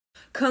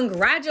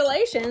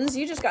Congratulations.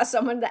 You just got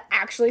someone that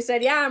actually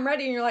said, yeah, I'm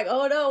ready. And you're like,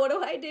 oh no, what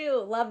do I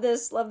do? Love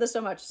this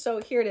so much.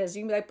 So here it is.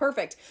 You can be like,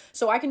 perfect.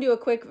 So I can do a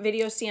quick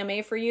video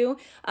CMA for you.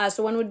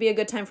 So when would be a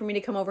good time for me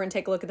to come over and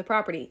take a look at the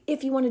property?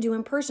 If you want to do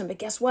in person. But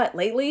guess what?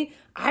 Lately,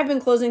 I've been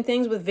closing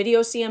things with video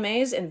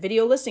CMAs and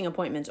video listing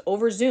appointments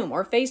over Zoom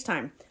or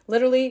FaceTime.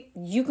 Literally,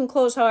 you can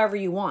close however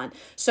you want.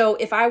 So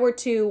if I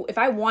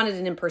wanted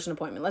an in-person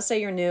appointment, let's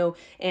say you're new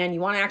and you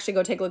want to actually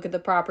go take a look at the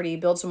property,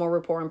 build some more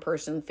rapport in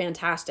person,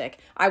 fantastic.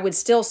 I would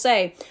still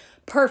say,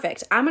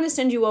 perfect. I'm going to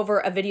send you over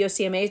a video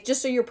CMA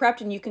just so you're prepped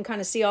and you can kind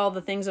of see all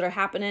the things that are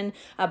happening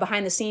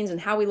behind the scenes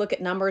and how we look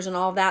at numbers and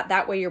all of that.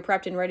 That way you're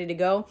prepped and ready to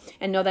go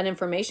and know that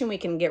information. We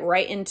can get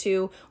right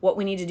into what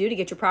we need to do to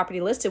get your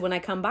property listed when I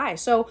come by.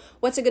 So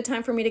what's a good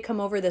time for me to come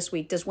over this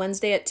week? Does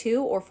Wednesday at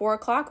 2 or 4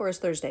 o'clock, or is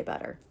Thursday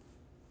better?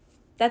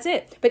 That's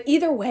it. But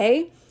either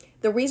way,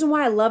 the reason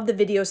why I love the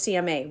video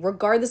CMA,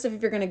 regardless of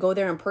if you're going to go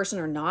there in person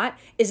or not,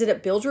 is that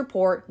it builds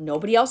rapport.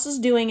 Nobody else is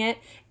doing it.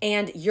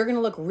 And you're going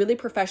to look really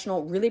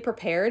professional, really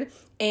prepared.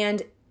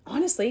 And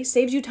honestly,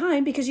 saves you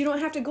time because you don't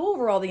have to go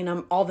over all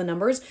the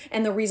numbers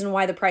and the reason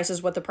why the price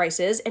is what the price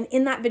is. And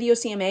in that video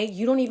CMA,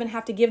 you don't even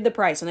have to give the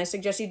price. And I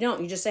suggest you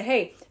don't. You just say,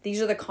 hey, these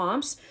are the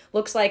comps.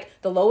 Looks like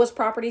the lowest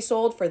property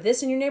sold for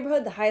this in your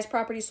neighborhood, the highest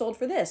property sold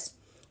for this.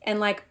 And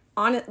like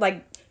on it,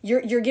 like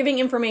you're giving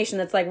information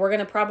that's like, we're going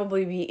to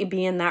probably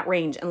be in that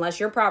range unless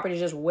your property is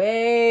just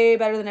way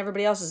better than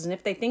everybody else's. And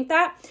if they think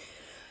that,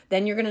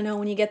 then you're going to know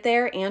when you get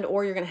there, and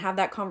or you're going to have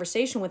that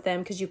conversation with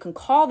them because you can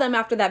call them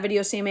after that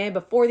video CMA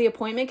before the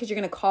appointment, because you're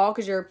going to call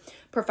because you're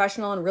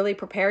professional and really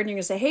prepared. And you're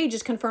going to say, hey,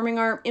 just confirming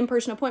our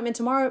in-person appointment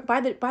tomorrow.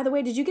 By the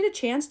way, did you get a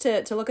chance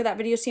to look at that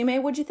video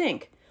CMA? What'd you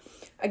think?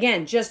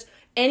 Again, just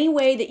any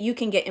way that you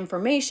can get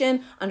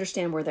information,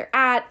 understand where they're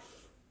at.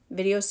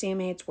 Video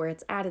CMA, it's where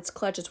it's at. It's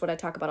clutch. It's what I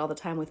talk about all the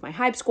time with my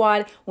Hype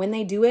Squad. When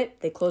they do it,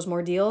 they close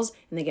more deals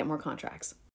and they get more contracts.